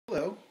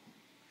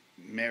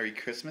Merry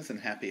Christmas and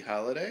Happy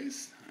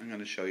Holidays. I'm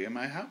going to show you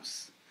my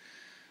house.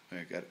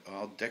 We've got it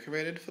all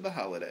decorated for the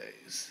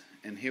holidays.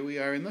 And here we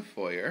are in the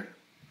foyer.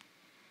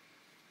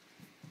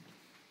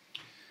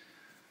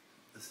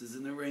 This is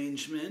an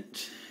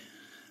arrangement.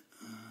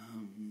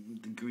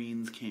 The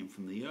greens came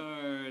from the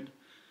yard,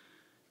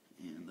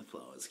 and the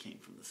flowers came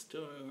from the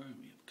store. We have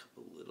a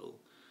couple little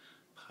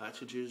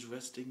partridges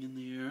resting in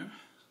there.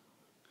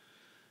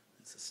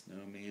 There's a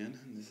snowman,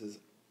 and this is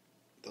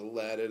the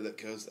ladder that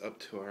goes up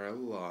to our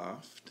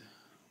loft.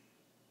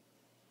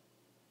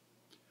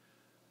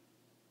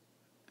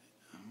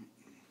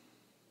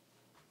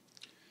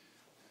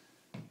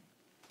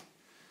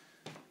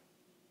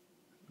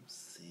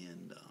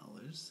 Sand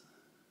dollars.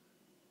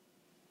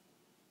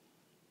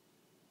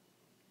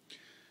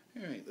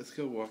 Alright, let's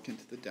go walk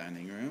into the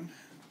dining room.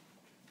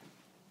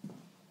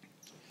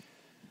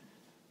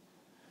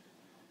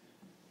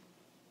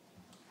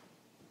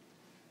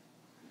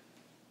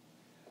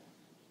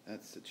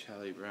 That's the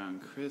Charlie Brown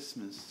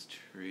Christmas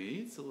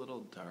tree. It's a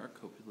little dark.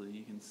 Hopefully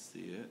you can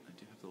see it. I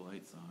do have the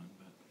lights on,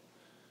 but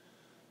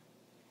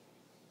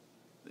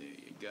there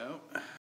you go.